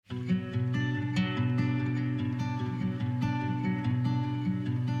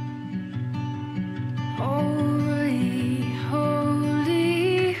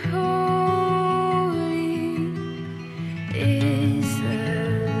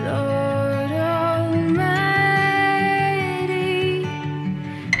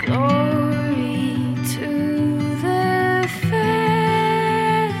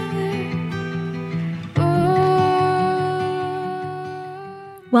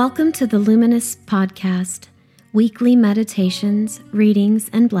Welcome to the Luminous podcast, weekly meditations, readings,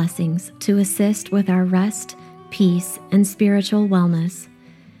 and blessings to assist with our rest, peace, and spiritual wellness.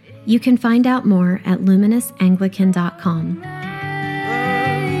 You can find out more at luminousanglican.com.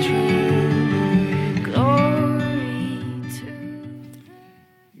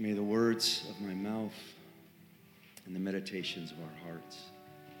 May the words of my mouth and the meditations of our hearts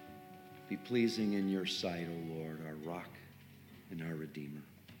be pleasing in your sight, O Lord, our rock and our Redeemer.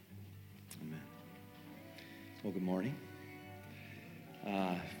 Amen. Well, good morning.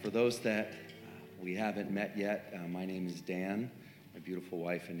 For those that we haven't met yet, my name is Dan. My beautiful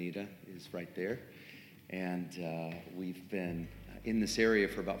wife, Anita, is right there. And we've been in this area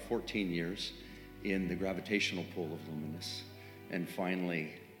for about 14 years in the gravitational pull of Luminous. And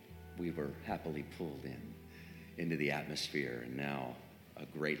finally, we were happily pulled into the atmosphere, and now a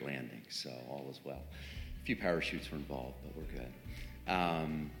great landing, so all is well. A few parachutes were involved, but we're good.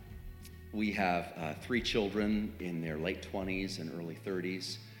 We have 3 children in their late 20s and early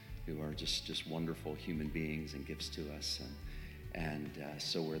 30s who are just wonderful human beings and gifts to us. And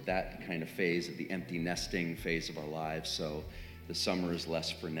so we're that kind of phase of the empty nesting phase of our lives. So the summer is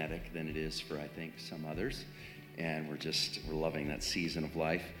less frenetic than it is for, I think, some others. And we're loving that season of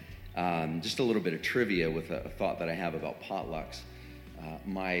life. Just a little bit of trivia with a thought that I have about potlucks.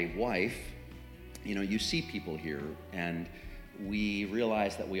 My wife, you see people here, and we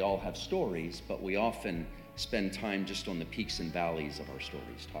realize that we all have stories, but we often spend time just on the peaks and valleys of our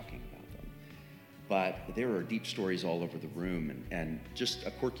stories, talking about them. But there are deep stories all over the room, and just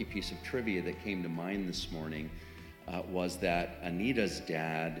a quirky piece of trivia that came to mind this morning was that Anita's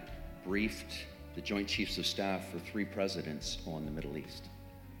dad briefed the Joint Chiefs of Staff for 3 presidents on the Middle East,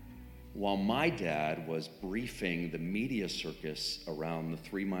 while my dad was briefing the media circus around the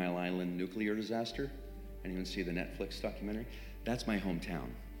 3 Mile Island nuclear disaster. Anyone see the Netflix documentary? That's my hometown,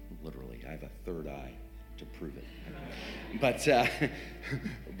 literally. I have a third eye to prove it.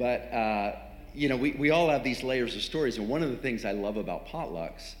 We all have these layers of stories, and one of the things I love about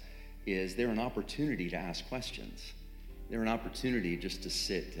potlucks is they're an opportunity to ask questions. They're an opportunity just to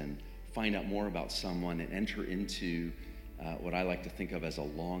sit and find out more about someone and enter into what I like to think of as a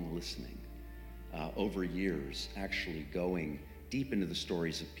long listening over years, actually going deep into the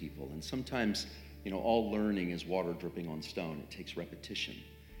stories of people. And sometimes, all learning is water dripping on stone. It takes repetition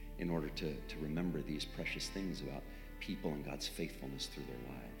in order to remember these precious things about people and God's faithfulness through their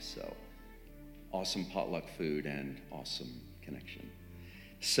lives. So, awesome potluck food and awesome connection.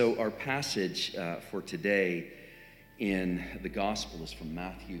 So our passage for today in the gospel is from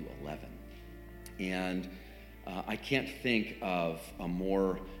Matthew 11. And I can't think of a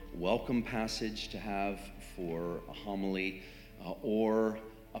more welcome passage to have for a homily or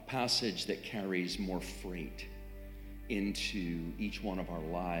a passage that carries more freight into each one of our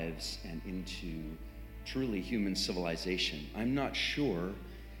lives and into truly human civilization. I'm not sure,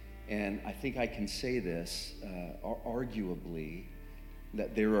 and I think I can say this arguably,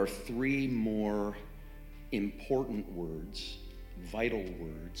 that there are 3 more important words, vital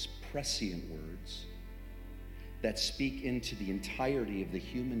words, prescient words, that speak into the entirety of the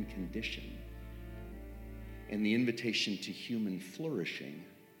human condition and the invitation to human flourishing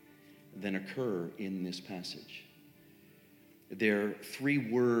than occur in this passage. There are 3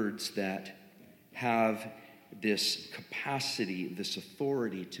 words that have this capacity, this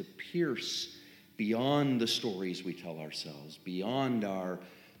authority to pierce beyond the stories we tell ourselves, beyond our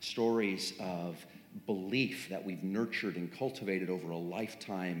stories of belief that we've nurtured and cultivated over a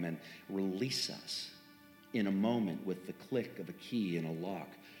lifetime, and release us in a moment with the click of a key in a lock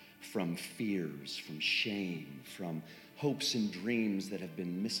from fears, from shame, from hopes and dreams that have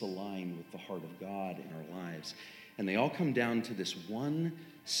been misaligned with the heart of God in our lives. And they all come down to this one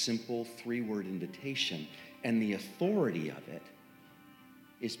simple 3-word invitation. And the authority of it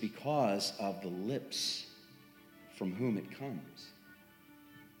is because of the lips from whom it comes.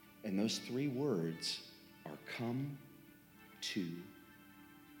 And those 3 words are, come to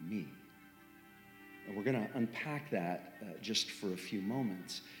me. And we're going to unpack that just for a few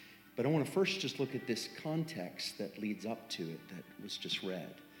moments. But I want to first just look at this context that leads up to it that was just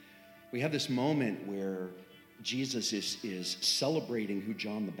read. We have this moment where Jesus is celebrating who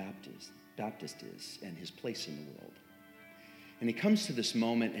John the Baptist is and his place in the world. And he comes to this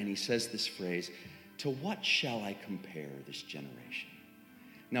moment and he says this phrase, "To what shall I compare this generation?"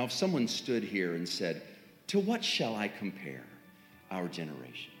 Now, if someone stood here and said, "To what shall I compare our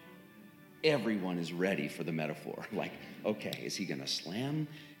generation?" Everyone is ready for the metaphor. Like, okay, is he going to slam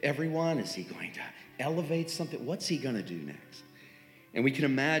everyone? Is he going to elevate something? What's he going to do next? And we can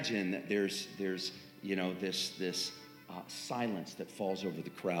imagine that there's this silence that falls over the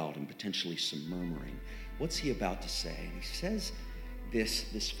crowd and potentially some murmuring. What's he about to say? And he says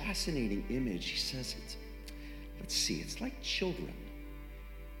this fascinating image. He says, it's like children.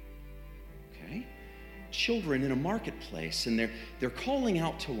 Okay? Children in a marketplace, and they're calling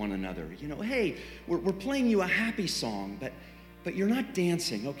out to one another. Hey, we're playing you a happy song, but you're not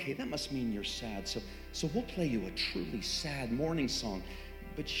dancing. Okay, that must mean you're sad. So we'll play you a truly sad mourning song,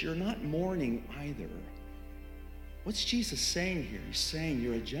 but you're not mourning either. What's Jesus saying here? He's saying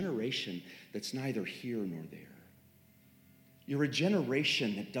you're a generation that's neither here nor there. You're a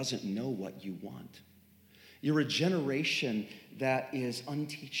generation that doesn't know what you want. You're a generation that is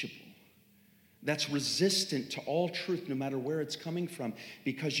unteachable, that's resistant to all truth no matter where it's coming from,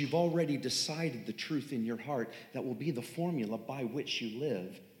 because you've already decided the truth in your heart that will be the formula by which you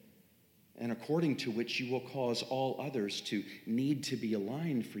live and according to which you will cause all others to need to be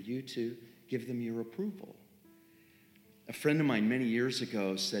aligned for you to give them your approval. A friend of mine many years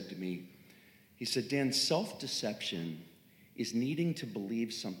ago said to me, he said, Dan, self-deception is needing to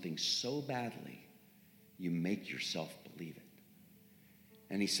believe something so badly you make yourself believe it.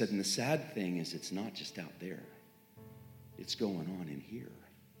 And he said, and the sad thing is it's not just out there. It's going on in here.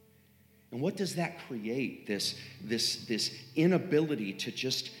 And what does that create? This inability to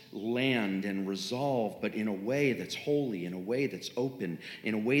just land and resolve, but in a way that's holy, in a way that's open,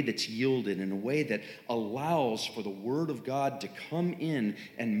 in a way that's yielded, in a way that allows for the Word of God to come in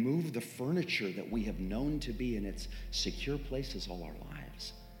and move the furniture that we have known to be in its secure places all our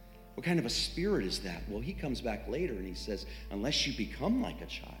lives. What kind of a spirit is that? Well, he comes back later and he says, unless you become like a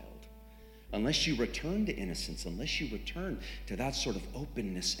child, unless you return to innocence, unless you return to that sort of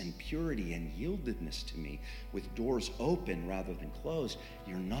openness and purity and yieldedness to me, with doors open rather than closed,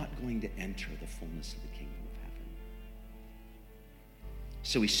 you're not going to enter the fullness of the kingdom of heaven.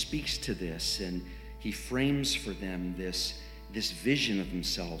 So he speaks to this, and he frames for them this vision of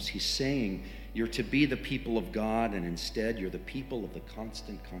themselves. He's saying, you're to be the people of God, and instead you're the people of the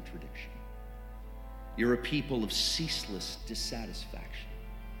constant contradiction. You're a people of ceaseless dissatisfaction.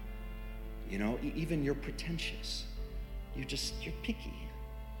 Even you're pretentious. You're picky.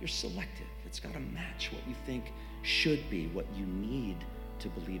 You're selective. It's got to match what you think should be, what you need to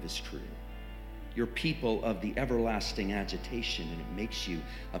believe is true. You're people of the everlasting agitation, and it makes you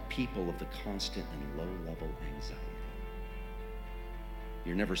a people of the constant and low-level anxiety.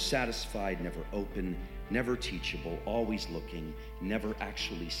 You're never satisfied, never open, never teachable, always looking, never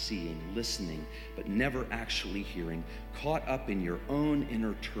actually seeing, listening, but never actually hearing, caught up in your own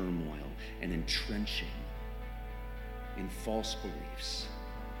inner turmoil and entrenching in false beliefs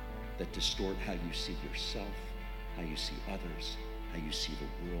that distort how you see yourself, how you see others, how you see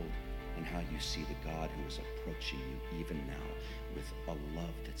the world, and how you see the God who is approaching you even now with a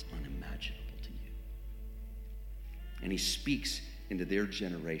love that's unimaginable to you. And he speaks into their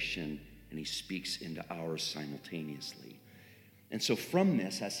generation, and he speaks into ours simultaneously. And so from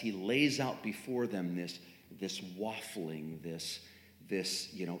this, as he lays out before them this waffling, this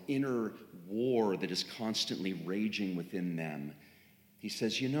inner war that is constantly raging within them, he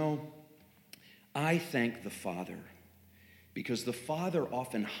says, I thank the Father, because the Father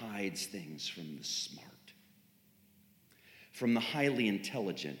often hides things from the smart, from the highly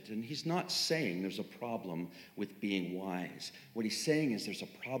intelligent. And he's not saying there's a problem with being wise. What he's saying is there's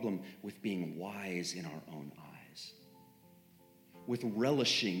a problem with being wise in our own eyes, with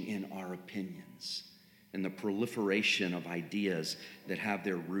relishing in our opinions and the proliferation of ideas that have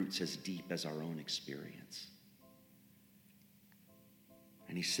their roots as deep as our own experience.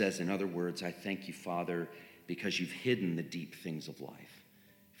 And he says, in other words, I thank you, Father, because you've hidden the deep things of life.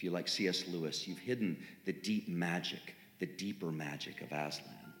 If you like C.S. Lewis, you've hidden the deep magic, the deeper magic of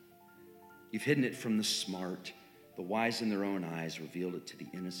Aslan. You've hidden it from the smart. The wise in their own eyes revealed it to the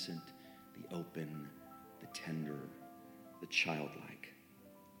innocent, the open, the tender, the childlike.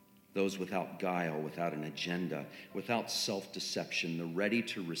 Those without guile, without an agenda, without self-deception, the ready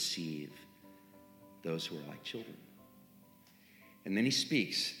to receive, those who are like children. And then he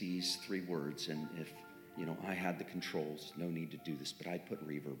speaks these three words, and if I had the controls, no need to do this, but I'd put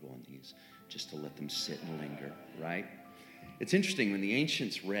reverb on these just to let them sit and linger, right? It's interesting, when the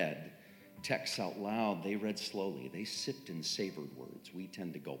ancients read texts out loud, they read slowly. They sipped and savored words. We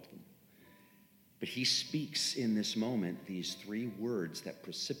tend to gulp them. But he speaks in this moment these three words that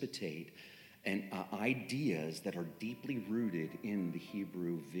precipitate ideas that are deeply rooted in the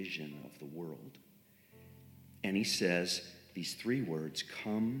Hebrew vision of the world. And he says these three words,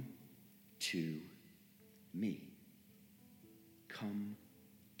 come to me. Come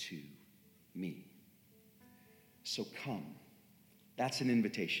to me. So come. That's an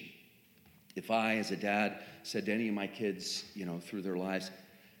invitation. If I, as a dad, said to any of my kids, through their lives,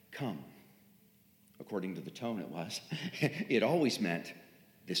 come, according to the tone it was, it always meant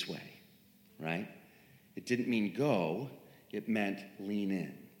this way, right? It didn't mean go, it meant lean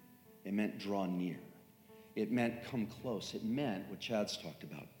in. It meant draw near. It meant come close. It meant what Chad's talked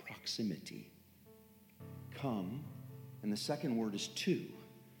about, proximity. Come, and the second word is to,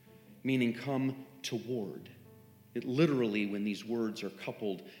 meaning come toward. It literally, when these words are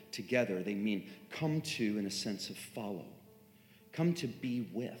coupled together, they mean come to in a sense of follow. Come to be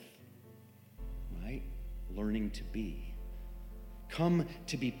with, right? Learning to be. Come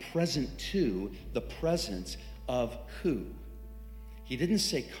to be present to the presence of who? He didn't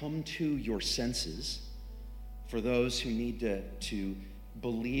say come to your senses for those who need to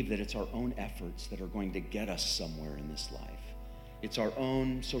believe that it's our own efforts that are going to get us somewhere in this life. It's our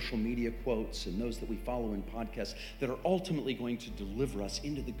own social media quotes and those that we follow in podcasts that are ultimately going to deliver us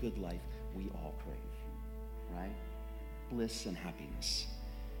into the good life we all crave, right? Bliss and happiness.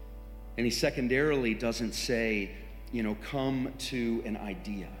 And he secondarily doesn't say, come to an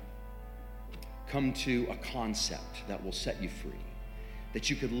idea, come to a concept that will set you free, that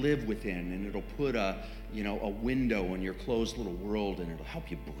you could live within, and it'll put a window in your closed little world, and it'll help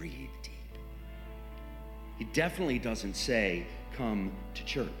you breathe deep. He definitely doesn't say, come to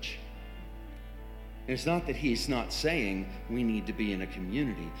church. And it's not that he's not saying we need to be in a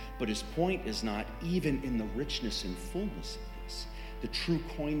community, but his point is not even in the richness and fullness of this, the true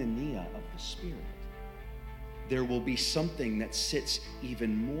koinonia of the Spirit. There will be something that sits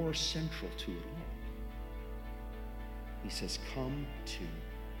even more central to it all. He says, come to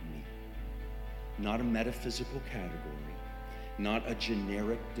me. Not a metaphysical category, not a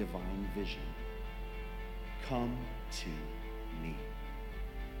generic divine vision. Come to me,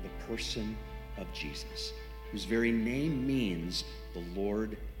 the person of Jesus, whose very name means the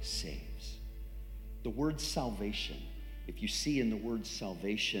Lord saves. The word salvation, if you see in the word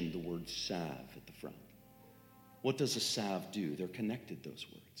salvation the word salve at the front, what does a salve do? They're connected, those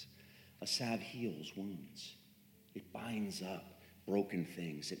words. A salve heals wounds. It binds up broken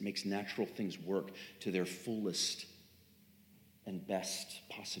things. It makes natural things work to their fullest and best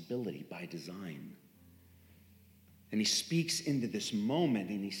possibility by design. And he speaks into this moment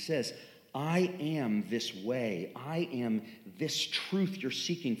and he says, I am this way. I am this truth you're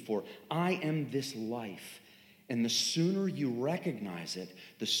seeking for. I am this life. And the sooner you recognize it,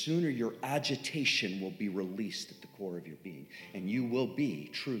 the sooner your agitation will be released at the core of your being. And you will be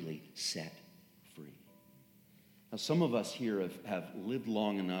truly set free. Now, some of us here have lived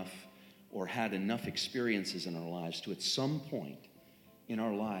long enough or had enough experiences in our lives to at some point in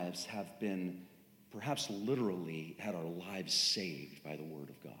our lives have been perhaps literally had our lives saved by the Word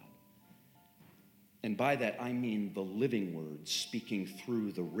of God. And by that, I mean the living Word speaking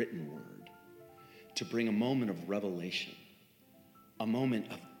through the written Word to bring a moment of revelation, a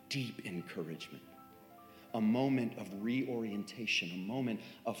moment of deep encouragement, a moment of reorientation, a moment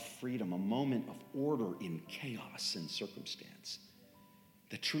of freedom, a moment of order in chaos and circumstance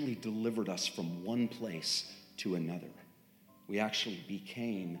that truly delivered us from one place to another. We actually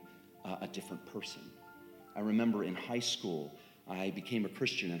became a different person. I remember in high school, I became a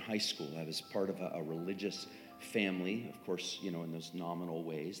Christian in high school. I was part of a religious family, of course, in those nominal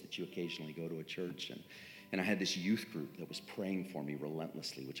ways that you occasionally go to a church. And I had this youth group that was praying for me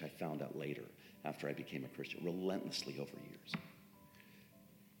relentlessly, which I found out later after I became a Christian, relentlessly over years.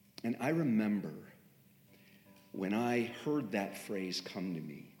 And I remember when I heard that phrase come to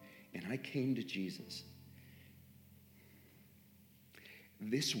me and I came to Jesus,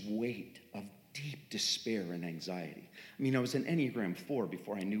 this weight of deep despair and anxiety. I mean, I was an Enneagram 4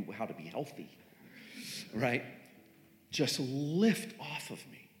 before I knew how to be healthy, right? Just lift off of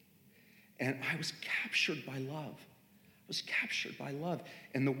me. And I was captured by love. I was captured by love.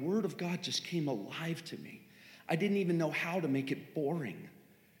 And the Word of God just came alive to me. I didn't even know how to make it boring.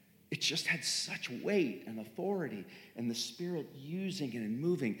 It just had such weight and authority, and the Spirit using it and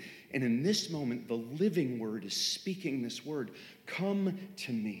moving. And in this moment, the living Word is speaking this word, come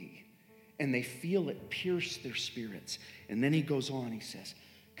to me. And they feel it pierce their spirits. And then he goes on, he says,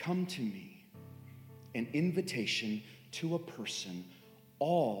 come to me. An invitation to a person,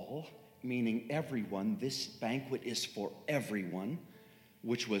 all, meaning everyone. This banquet is for everyone,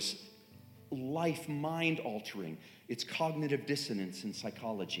 which was life mind altering. It's cognitive dissonance in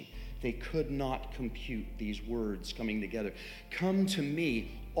psychology. They could not compute these words coming together. Come to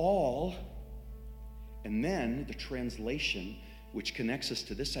me, all. And then the translation, which connects us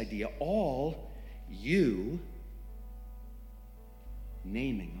to this idea, all you,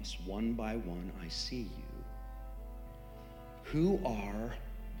 naming us one by one, I see you, who are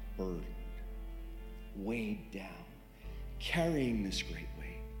burdened. weighed down, carrying this great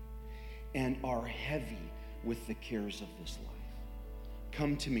weight, and are heavy with the cares of this life.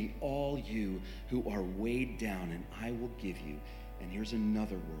 Come to me, all you who are weighed down, and I will give you, and here's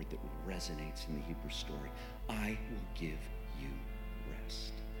another word that resonates in the Hebrew story, I will give you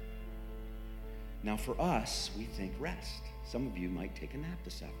rest. Now for us, we think rest. Some of you might take a nap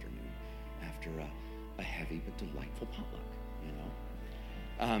this afternoon after a heavy but delightful potluck, you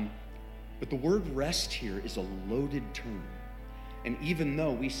know. But the word rest here is a loaded term. And even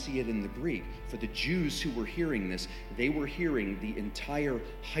though we see it in the Greek, for the Jews who were hearing this, they were hearing the entire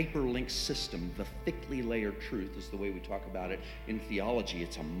hyperlink system, the thickly layered truth is the way we talk about it in theology.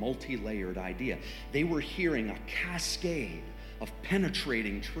 It's a multi-layered idea. They were hearing a cascade of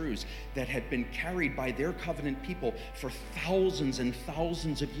penetrating truths that had been carried by their covenant people for thousands and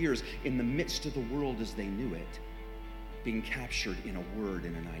thousands of years in the midst of the world as they knew it, being captured in a word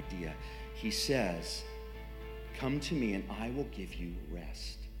and an idea. He says, come to me and I will give you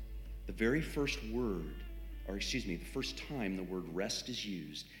rest. The very first the first time the word rest is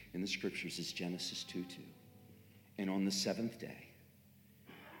used in the scriptures is Genesis 2:2. And on the seventh day,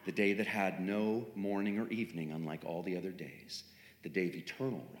 the day that had no morning or evening, unlike all the other days, the day of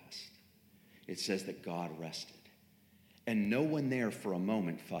eternal rest, it says that God rested. And no one there for a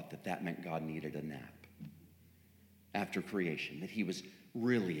moment thought that that meant God needed a nap after creation, that he was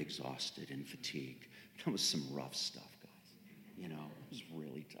really exhausted and fatigued. That was some rough stuff, guys. You know, it was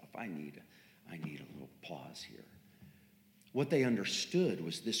really tough. I need a little pause here. What they understood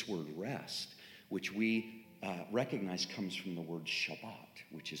was this word rest, which we recognize comes from the word Shabbat,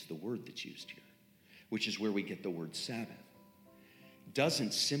 which is the word that's used here, which is where we get the word Sabbath.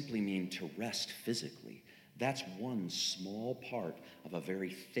 Doesn't simply mean to rest physically. That's one small part of a very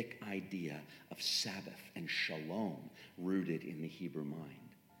thick idea of Sabbath and shalom rooted in the Hebrew mind.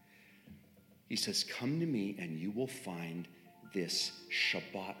 He says, come to me and you will find this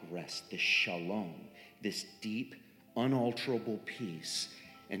Shabbat rest, this shalom, this deep, unalterable peace.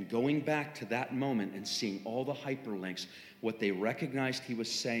 And going back to that moment and seeing all the hyperlinks, what they recognized he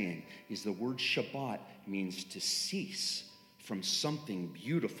was saying is the word Shabbat means to cease from something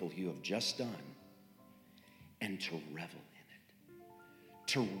beautiful you have just done and to revel in it,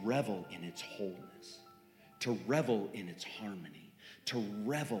 to revel in its wholeness, to revel in its harmony, to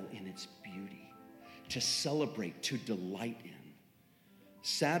revel in its beauty, to celebrate, to delight in.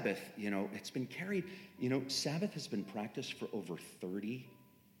 Sabbath, it's been carried, Sabbath has been practiced for over 30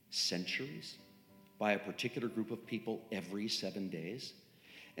 centuries by a particular group of people every 7 days.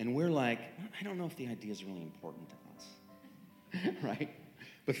 And we're like, I don't know if the idea is really important to us, right?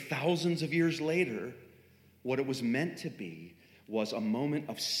 But thousands of years later, what it was meant to be was a moment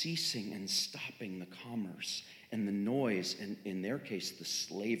of ceasing and stopping the commerce and the noise, and in their case, the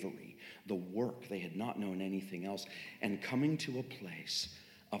slavery, the work. They had not known anything else, and coming to a place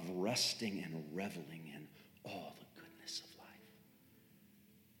of resting and reveling in all the goodness of life.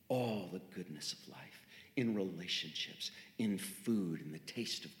 All the goodness of life in relationships, in food, in the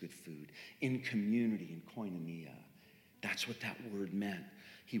taste of good food, in community, in koinonia. That's what that word meant.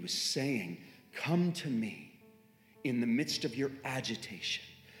 He was saying, come to me in the midst of your agitation,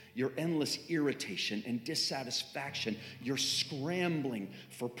 your endless irritation and dissatisfaction, you're scrambling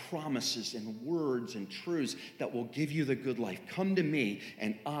for promises and words and truths that will give you the good life. Come to me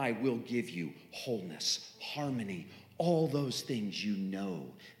and I will give you wholeness, harmony, all those things you know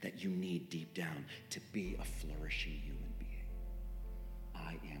that you need deep down to be a flourishing human being.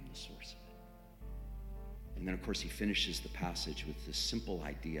 I am the source of it. And then, of course, he finishes the passage with this simple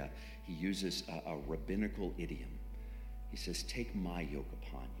idea. He uses a rabbinical idiom. He says, take my yoke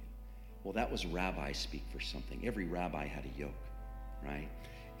upon you. Well, that was rabbi speak for something. Every rabbi had a yoke, right?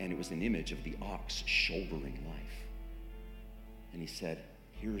 And it was an image of the ox shouldering life. And he said,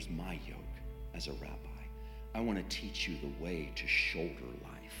 here's my yoke as a rabbi. I want to teach you the way to shoulder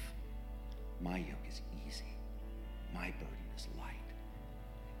life. My yoke is easy. My burden is light.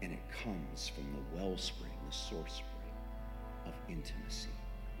 And it comes from the wellspring, the source spring of intimacy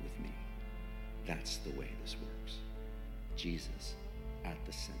with me. That's the way this works. Jesus at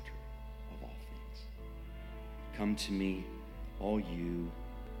the center of all things. Come to me, all you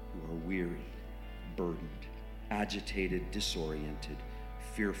who are weary, burdened, agitated, disoriented,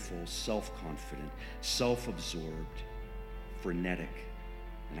 fearful, self-confident, self-absorbed, frenetic,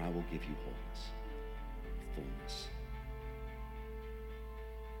 and I will give you wholeness, fullness,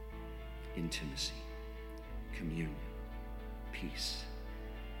 intimacy, communion, peace,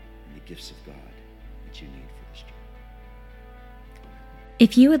 and the gifts of God that you need for this journey.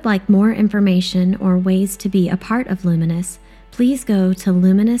 If you would like more information or ways to be a part of Luminous, please go to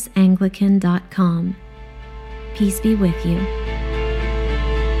luminousanglican.com. Peace be with you.